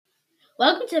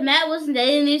Welcome to Matt Wilson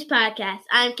Daily News Podcast.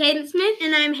 I'm Caden Smith.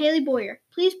 And I'm Haley Boyer.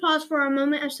 Please pause for a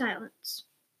moment of silence.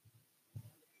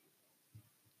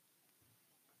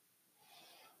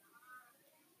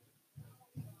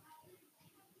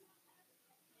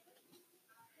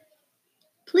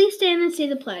 Please stand and say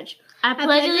the pledge. I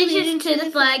pledge allegiance to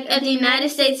the flag of the United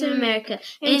States of America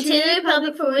and to the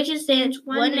republic for which it stands,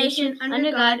 one nation,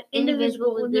 under God,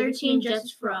 indivisible, with liberty and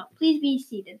justice for all. Please be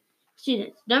seated.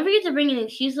 Students, don't forget to bring an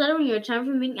excuse letter when you return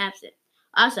from being absent.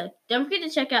 Also, don't forget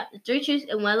to check out the 3 Truths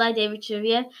and One Lie David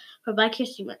trivia for Black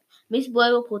History Month. Miss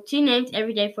Boyd will pull 2 names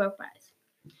every day for a prize.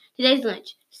 Today's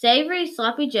lunch: savory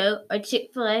sloppy joe or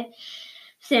Chick-fil-A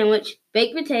sandwich,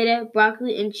 baked potato,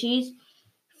 broccoli and cheese,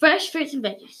 fresh fruits and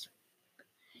veggies.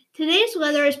 Today's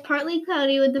weather is partly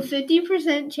cloudy with a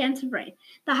 50% chance of rain.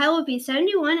 The high will be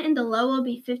 71 and the low will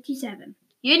be 57.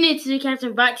 Your news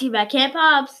newscast brought to you by Camp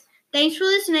Hobbs. Thanks for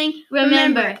listening.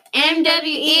 Remember,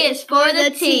 MWE is for the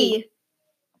T.